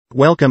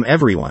Welcome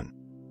everyone.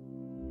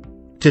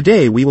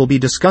 Today we will be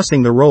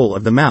discussing the role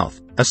of the mouth,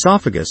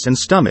 esophagus and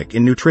stomach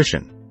in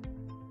nutrition.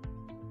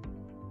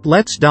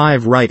 Let's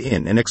dive right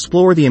in and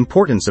explore the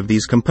importance of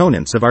these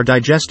components of our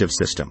digestive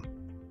system.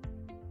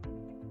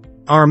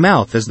 Our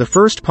mouth is the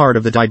first part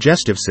of the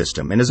digestive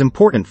system and is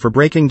important for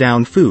breaking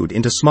down food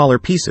into smaller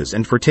pieces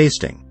and for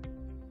tasting.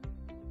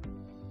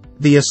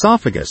 The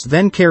esophagus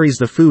then carries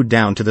the food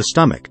down to the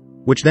stomach,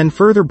 which then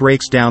further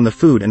breaks down the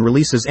food and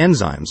releases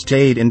enzymes to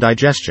aid in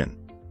digestion.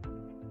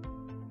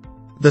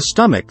 The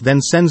stomach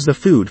then sends the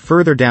food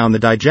further down the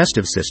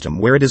digestive system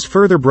where it is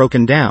further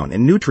broken down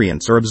and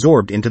nutrients are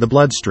absorbed into the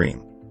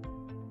bloodstream.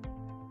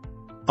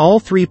 All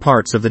three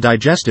parts of the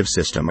digestive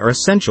system are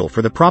essential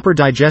for the proper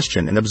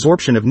digestion and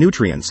absorption of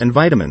nutrients and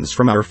vitamins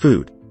from our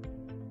food.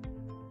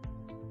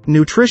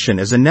 Nutrition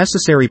is a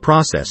necessary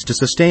process to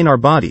sustain our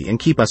body and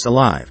keep us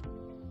alive.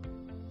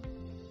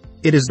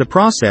 It is the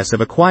process of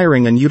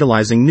acquiring and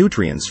utilizing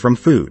nutrients from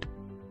food.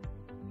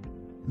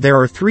 There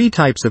are three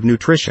types of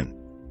nutrition: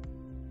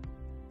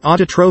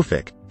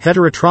 autotrophic,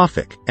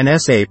 heterotrophic, and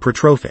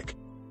saprotrophic.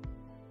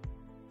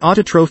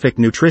 Autotrophic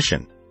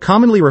nutrition,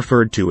 commonly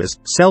referred to as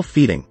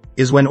self-feeding,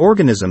 is when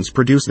organisms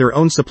produce their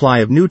own supply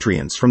of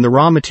nutrients from the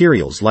raw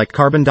materials like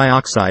carbon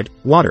dioxide,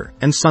 water,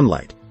 and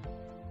sunlight.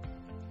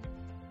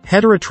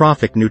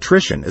 Heterotrophic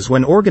nutrition is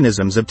when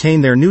organisms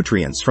obtain their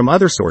nutrients from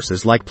other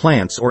sources like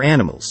plants or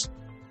animals.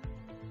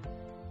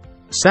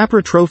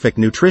 Saprotrophic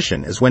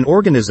nutrition is when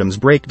organisms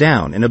break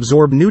down and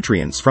absorb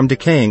nutrients from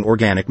decaying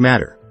organic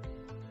matter.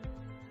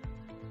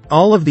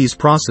 All of these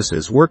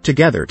processes work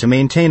together to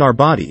maintain our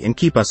body and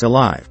keep us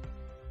alive.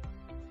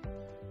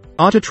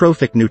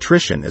 Autotrophic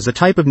nutrition is a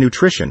type of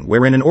nutrition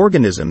wherein an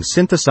organism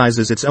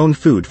synthesizes its own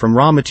food from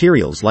raw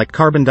materials like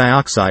carbon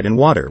dioxide and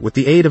water with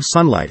the aid of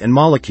sunlight and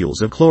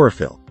molecules of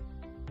chlorophyll.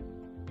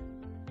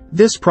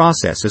 This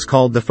process is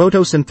called the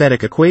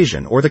photosynthetic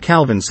equation or the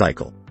Calvin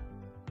cycle.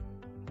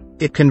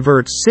 It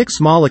converts 6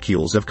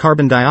 molecules of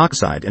carbon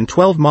dioxide and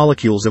 12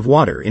 molecules of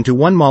water into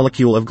 1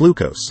 molecule of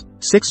glucose,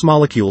 6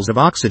 molecules of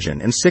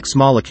oxygen and 6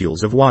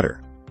 molecules of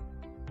water.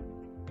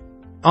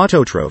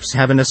 Autotrophs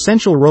have an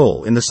essential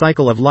role in the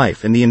cycle of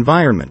life in the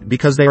environment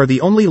because they are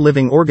the only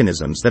living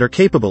organisms that are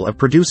capable of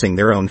producing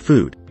their own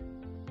food.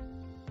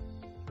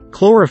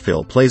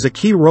 Chlorophyll plays a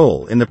key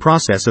role in the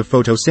process of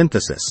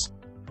photosynthesis.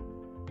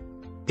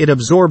 It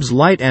absorbs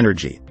light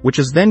energy, which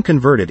is then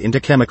converted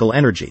into chemical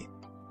energy.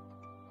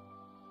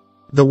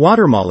 The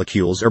water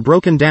molecules are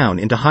broken down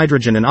into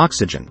hydrogen and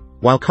oxygen,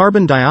 while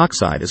carbon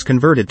dioxide is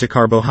converted to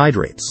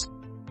carbohydrates.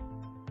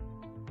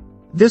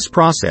 This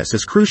process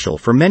is crucial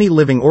for many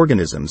living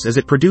organisms as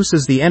it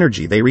produces the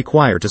energy they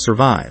require to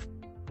survive.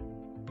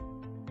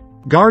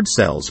 Guard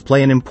cells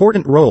play an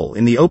important role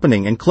in the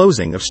opening and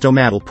closing of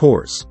stomatal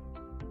pores.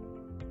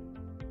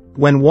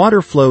 When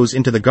water flows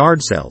into the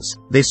guard cells,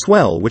 they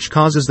swell, which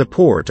causes the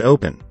pore to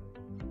open.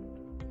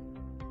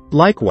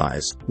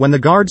 Likewise, when the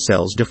guard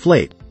cells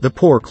deflate, the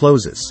pore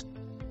closes.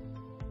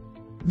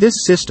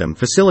 This system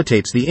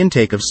facilitates the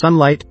intake of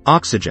sunlight,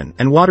 oxygen,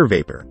 and water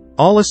vapor,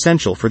 all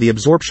essential for the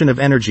absorption of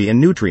energy and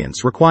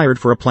nutrients required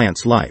for a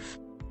plant's life.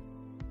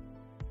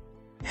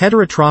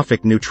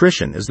 Heterotrophic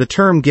nutrition is the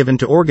term given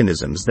to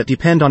organisms that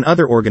depend on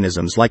other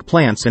organisms like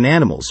plants and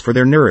animals for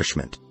their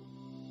nourishment.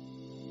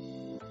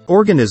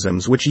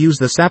 Organisms which use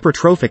the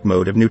saprotrophic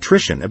mode of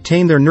nutrition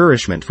obtain their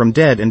nourishment from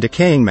dead and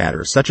decaying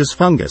matter such as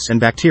fungus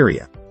and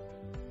bacteria.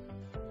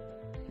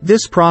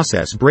 This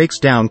process breaks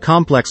down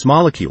complex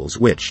molecules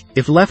which,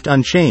 if left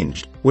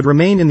unchanged, would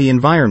remain in the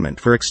environment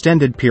for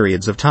extended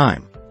periods of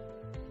time.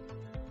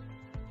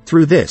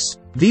 Through this,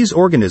 these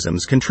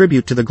organisms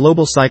contribute to the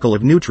global cycle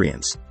of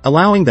nutrients,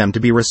 allowing them to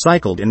be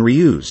recycled and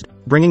reused,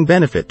 bringing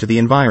benefit to the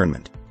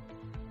environment.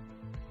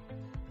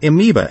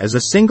 Amoeba is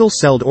a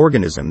single-celled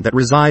organism that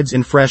resides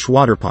in fresh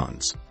water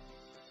ponds.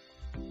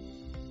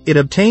 It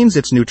obtains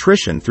its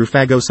nutrition through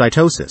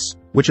phagocytosis,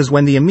 which is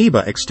when the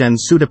amoeba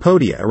extends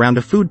pseudopodia around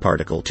a food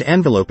particle to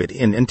envelope it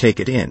in and take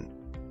it in.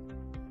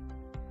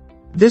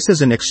 This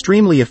is an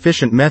extremely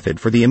efficient method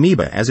for the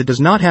amoeba as it does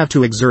not have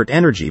to exert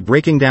energy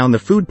breaking down the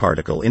food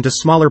particle into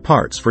smaller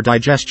parts for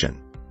digestion.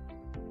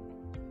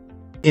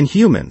 In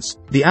humans,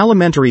 the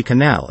alimentary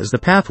canal is the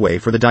pathway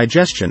for the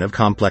digestion of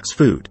complex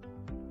food.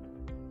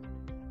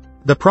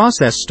 The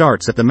process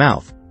starts at the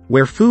mouth,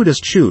 where food is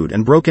chewed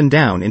and broken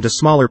down into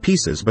smaller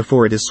pieces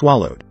before it is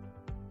swallowed.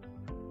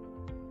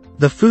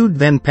 The food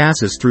then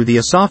passes through the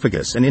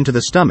esophagus and into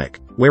the stomach,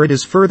 where it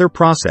is further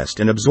processed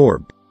and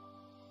absorbed.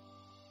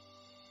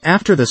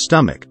 After the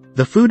stomach,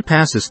 the food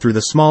passes through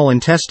the small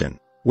intestine,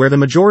 where the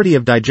majority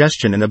of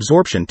digestion and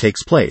absorption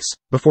takes place,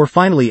 before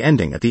finally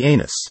ending at the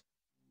anus.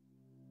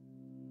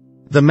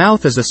 The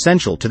mouth is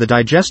essential to the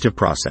digestive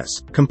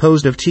process,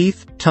 composed of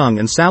teeth, tongue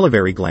and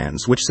salivary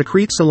glands which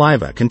secrete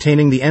saliva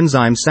containing the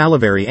enzyme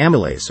salivary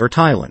amylase or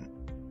ptyalin.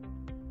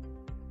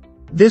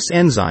 This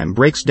enzyme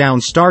breaks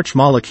down starch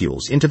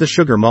molecules into the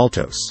sugar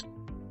maltose.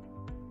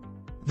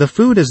 The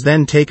food is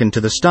then taken to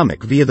the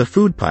stomach via the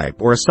food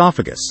pipe or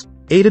esophagus,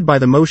 aided by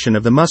the motion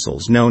of the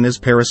muscles known as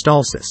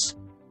peristalsis.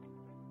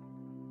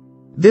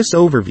 This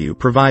overview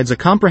provides a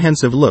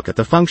comprehensive look at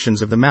the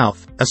functions of the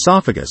mouth,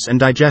 esophagus and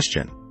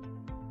digestion.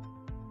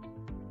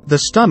 The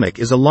stomach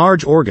is a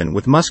large organ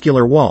with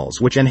muscular walls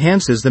which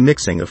enhances the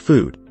mixing of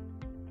food.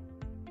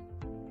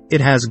 It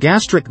has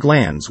gastric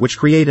glands which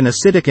create an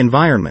acidic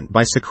environment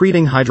by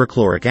secreting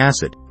hydrochloric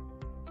acid.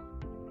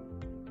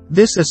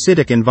 This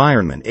acidic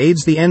environment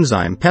aids the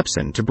enzyme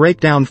pepsin to break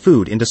down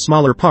food into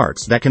smaller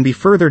parts that can be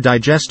further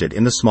digested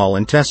in the small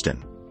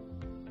intestine.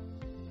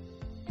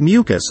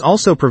 Mucus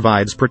also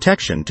provides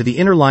protection to the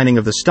inner lining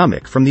of the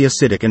stomach from the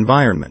acidic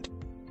environment.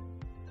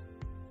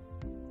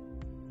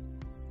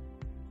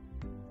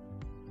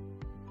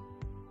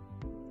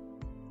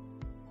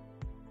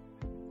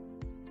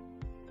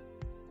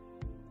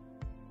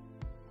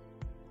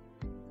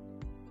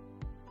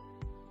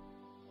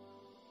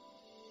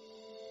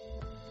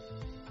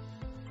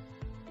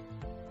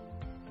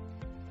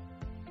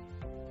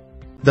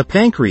 The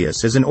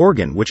pancreas is an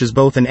organ which is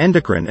both an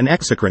endocrine and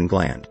exocrine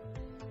gland.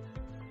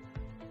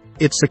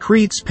 It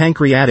secretes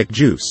pancreatic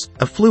juice,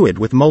 a fluid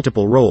with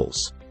multiple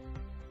roles.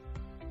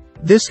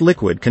 This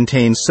liquid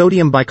contains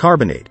sodium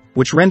bicarbonate,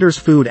 which renders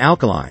food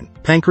alkaline,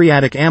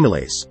 pancreatic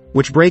amylase,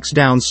 which breaks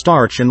down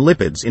starch and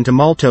lipids into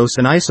maltose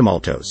and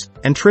isomaltose,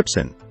 and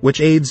trypsin,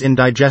 which aids in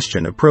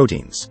digestion of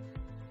proteins.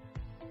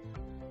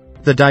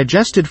 The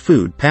digested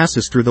food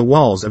passes through the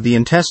walls of the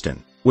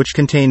intestine, which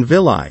contain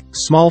villi,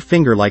 small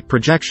finger-like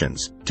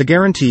projections, to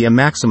guarantee a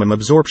maximum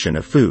absorption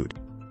of food.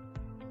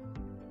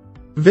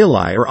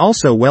 Villi are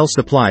also well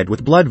supplied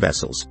with blood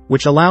vessels,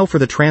 which allow for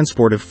the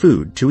transport of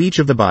food to each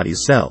of the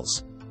body's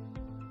cells.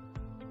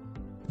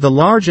 The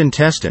large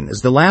intestine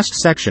is the last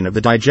section of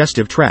the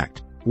digestive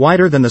tract,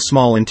 wider than the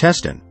small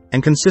intestine,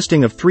 and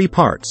consisting of 3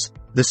 parts,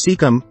 the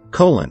cecum,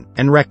 colon,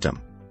 and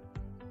rectum.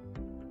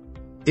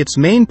 Its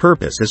main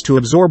purpose is to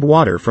absorb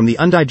water from the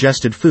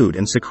undigested food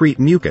and secrete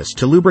mucus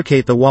to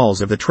lubricate the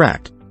walls of the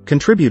tract,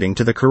 contributing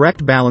to the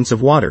correct balance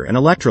of water and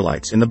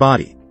electrolytes in the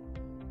body.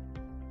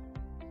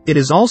 It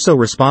is also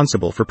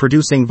responsible for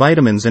producing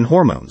vitamins and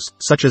hormones,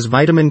 such as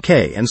vitamin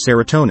K and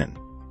serotonin.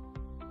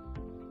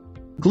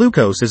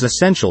 Glucose is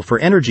essential for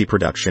energy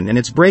production and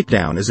its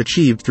breakdown is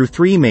achieved through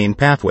 3 main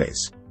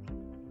pathways.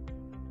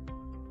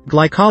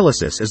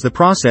 Glycolysis is the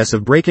process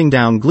of breaking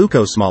down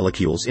glucose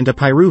molecules into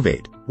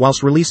pyruvate,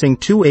 whilst releasing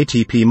 2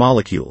 ATP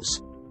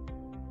molecules.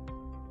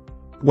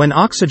 When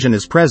oxygen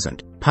is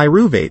present,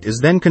 pyruvate is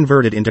then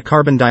converted into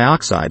carbon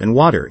dioxide and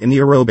water in the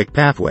aerobic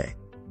pathway.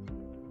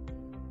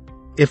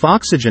 If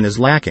oxygen is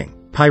lacking,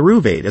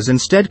 pyruvate is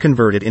instead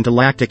converted into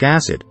lactic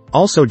acid,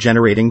 also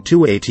generating 2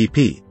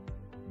 ATP.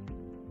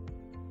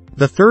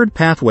 The third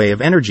pathway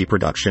of energy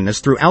production is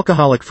through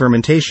alcoholic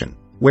fermentation,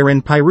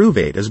 wherein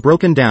pyruvate is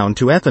broken down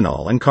to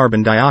ethanol and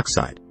carbon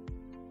dioxide.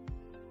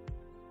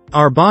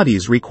 Our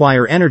bodies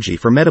require energy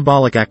for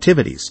metabolic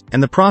activities,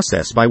 and the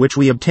process by which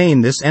we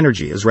obtain this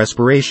energy is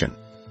respiration.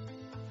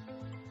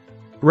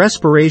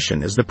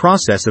 Respiration is the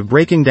process of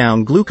breaking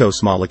down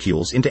glucose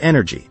molecules into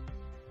energy.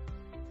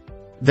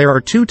 There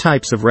are 2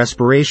 types of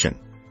respiration: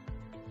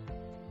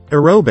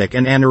 aerobic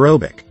and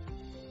anaerobic.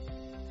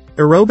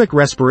 Aerobic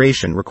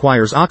respiration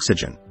requires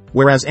oxygen,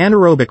 whereas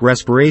anaerobic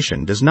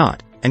respiration does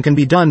not, and can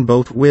be done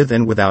both with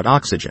and without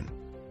oxygen.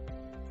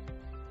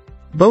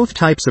 Both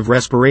types of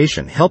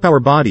respiration help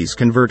our bodies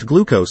convert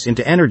glucose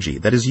into energy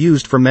that is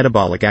used for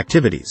metabolic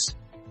activities.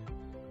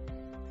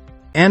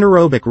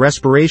 Anaerobic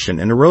respiration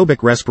and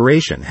aerobic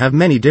respiration have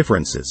many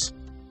differences.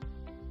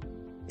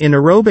 In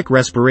aerobic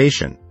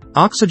respiration,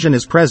 oxygen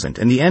is present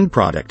and the end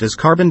product is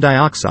carbon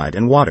dioxide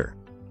and water.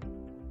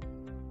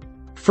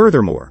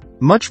 Furthermore,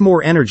 much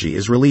more energy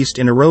is released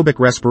in aerobic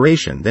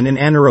respiration than in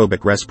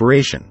anaerobic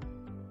respiration.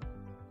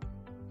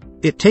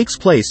 It takes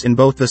place in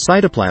both the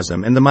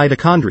cytoplasm and the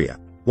mitochondria,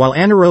 while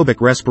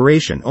anaerobic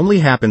respiration only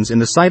happens in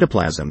the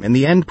cytoplasm and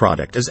the end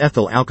product is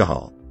ethyl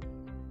alcohol.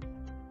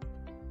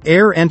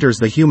 Air enters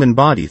the human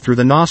body through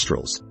the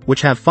nostrils,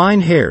 which have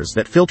fine hairs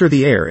that filter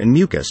the air and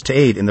mucus to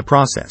aid in the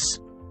process.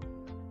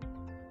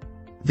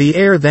 The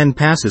air then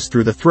passes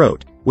through the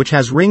throat, which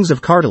has rings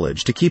of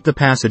cartilage to keep the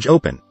passage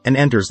open, and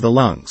enters the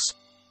lungs.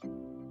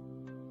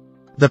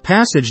 The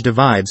passage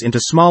divides into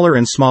smaller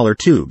and smaller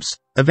tubes,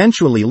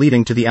 eventually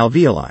leading to the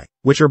alveoli,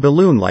 which are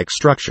balloon-like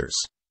structures.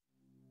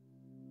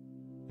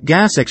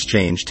 Gas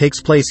exchange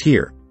takes place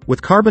here,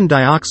 with carbon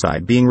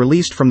dioxide being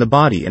released from the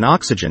body and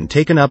oxygen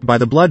taken up by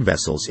the blood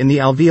vessels in the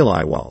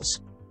alveoli walls.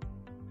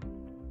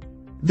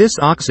 This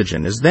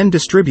oxygen is then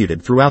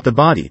distributed throughout the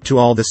body to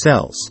all the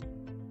cells.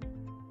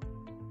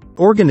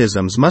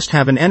 Organisms must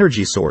have an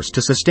energy source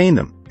to sustain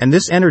them, and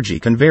this energy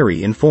can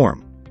vary in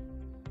form.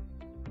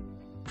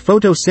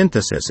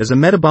 Photosynthesis is a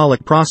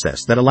metabolic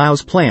process that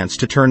allows plants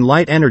to turn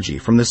light energy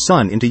from the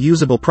sun into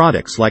usable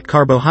products like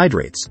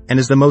carbohydrates, and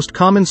is the most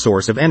common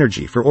source of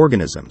energy for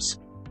organisms.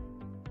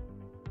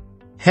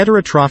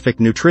 Heterotrophic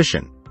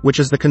nutrition, which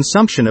is the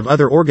consumption of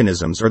other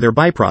organisms or their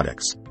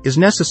byproducts, is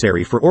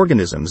necessary for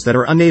organisms that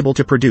are unable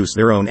to produce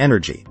their own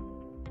energy.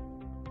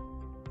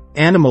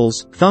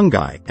 Animals,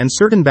 fungi, and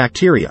certain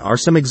bacteria are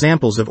some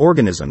examples of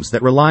organisms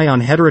that rely on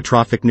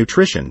heterotrophic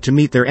nutrition to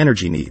meet their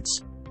energy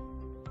needs.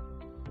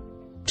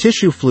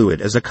 Tissue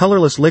fluid is a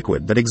colorless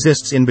liquid that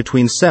exists in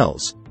between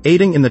cells,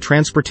 aiding in the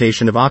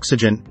transportation of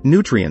oxygen,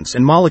 nutrients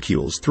and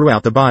molecules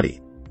throughout the body.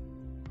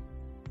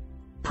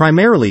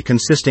 Primarily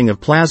consisting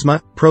of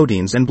plasma,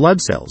 proteins and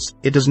blood cells,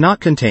 it does not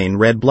contain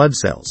red blood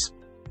cells.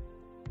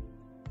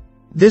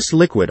 This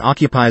liquid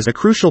occupies a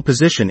crucial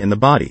position in the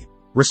body,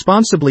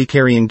 responsibly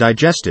carrying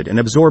digested and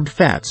absorbed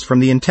fats from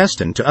the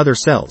intestine to other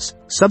cells,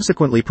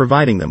 subsequently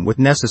providing them with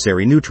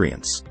necessary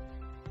nutrients.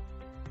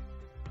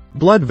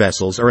 Blood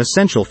vessels are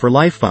essential for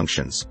life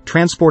functions,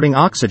 transporting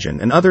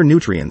oxygen and other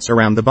nutrients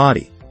around the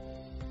body.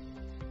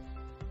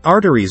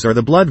 Arteries are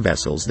the blood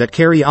vessels that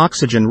carry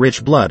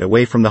oxygen-rich blood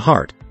away from the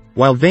heart,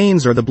 while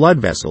veins are the blood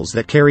vessels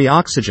that carry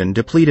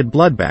oxygen-depleted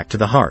blood back to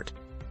the heart.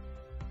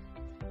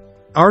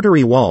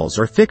 Artery walls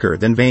are thicker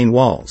than vein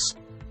walls.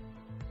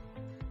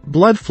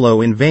 Blood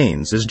flow in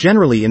veins is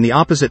generally in the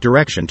opposite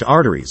direction to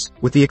arteries,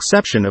 with the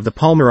exception of the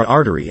pulmonary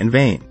artery and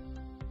vein.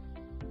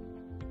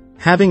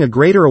 Having a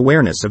greater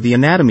awareness of the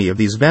anatomy of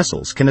these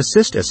vessels can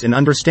assist us in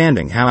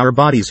understanding how our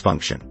bodies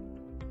function.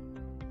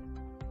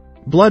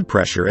 Blood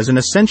pressure is an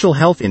essential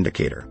health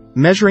indicator,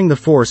 measuring the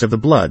force of the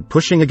blood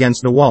pushing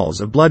against the walls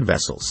of blood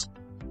vessels.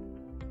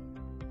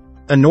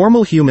 A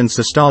normal human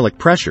systolic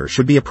pressure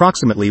should be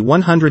approximately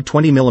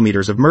 120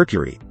 mm of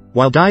mercury,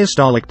 while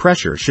diastolic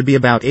pressure should be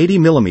about 80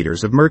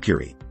 mm of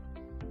mercury.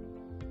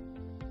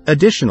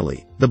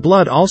 Additionally, the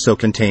blood also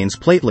contains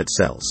platelet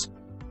cells.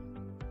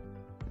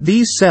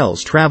 These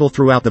cells travel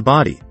throughout the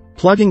body,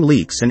 plugging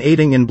leaks and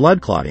aiding in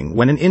blood clotting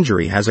when an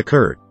injury has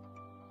occurred.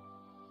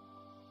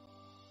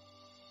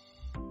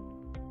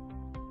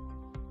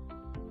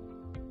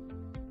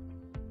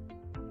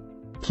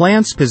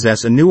 Plants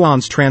possess a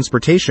nuanced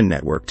transportation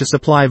network to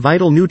supply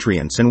vital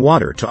nutrients and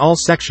water to all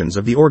sections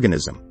of the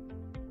organism.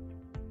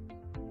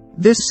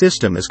 This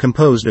system is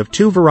composed of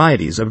two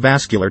varieties of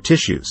vascular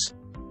tissues: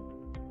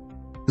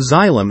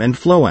 xylem and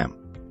phloem.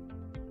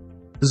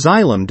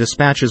 Xylem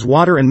dispatches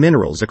water and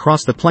minerals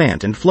across the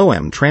plant and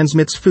phloem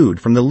transmits food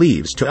from the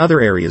leaves to other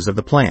areas of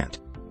the plant.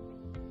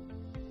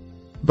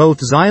 Both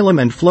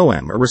xylem and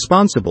phloem are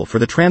responsible for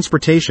the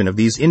transportation of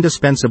these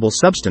indispensable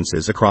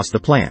substances across the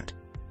plant.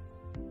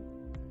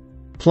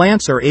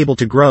 Plants are able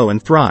to grow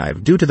and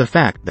thrive due to the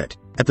fact that,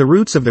 at the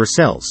roots of their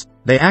cells,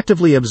 they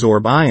actively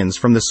absorb ions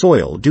from the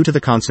soil due to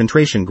the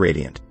concentration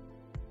gradient.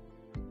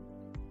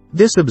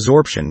 This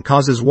absorption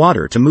causes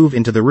water to move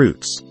into the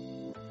roots.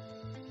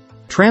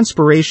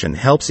 Transpiration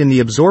helps in the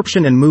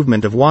absorption and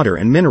movement of water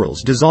and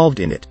minerals dissolved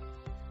in it.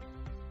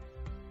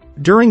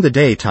 During the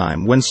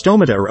daytime when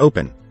stomata are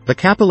open, the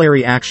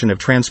capillary action of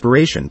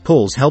transpiration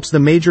pulls helps the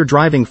major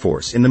driving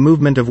force in the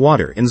movement of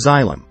water in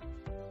xylem.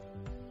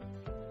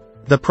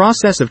 The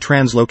process of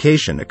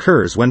translocation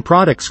occurs when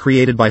products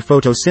created by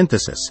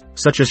photosynthesis,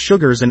 such as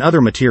sugars and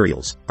other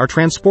materials, are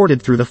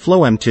transported through the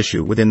phloem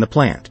tissue within the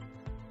plant.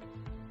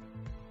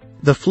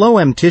 The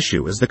phloem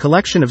tissue is the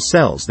collection of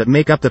cells that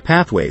make up the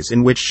pathways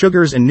in which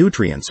sugars and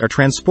nutrients are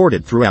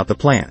transported throughout the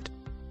plant.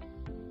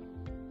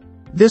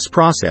 This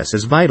process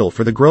is vital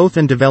for the growth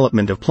and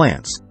development of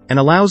plants, and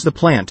allows the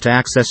plant to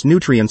access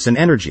nutrients and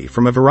energy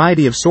from a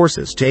variety of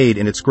sources to aid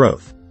in its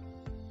growth.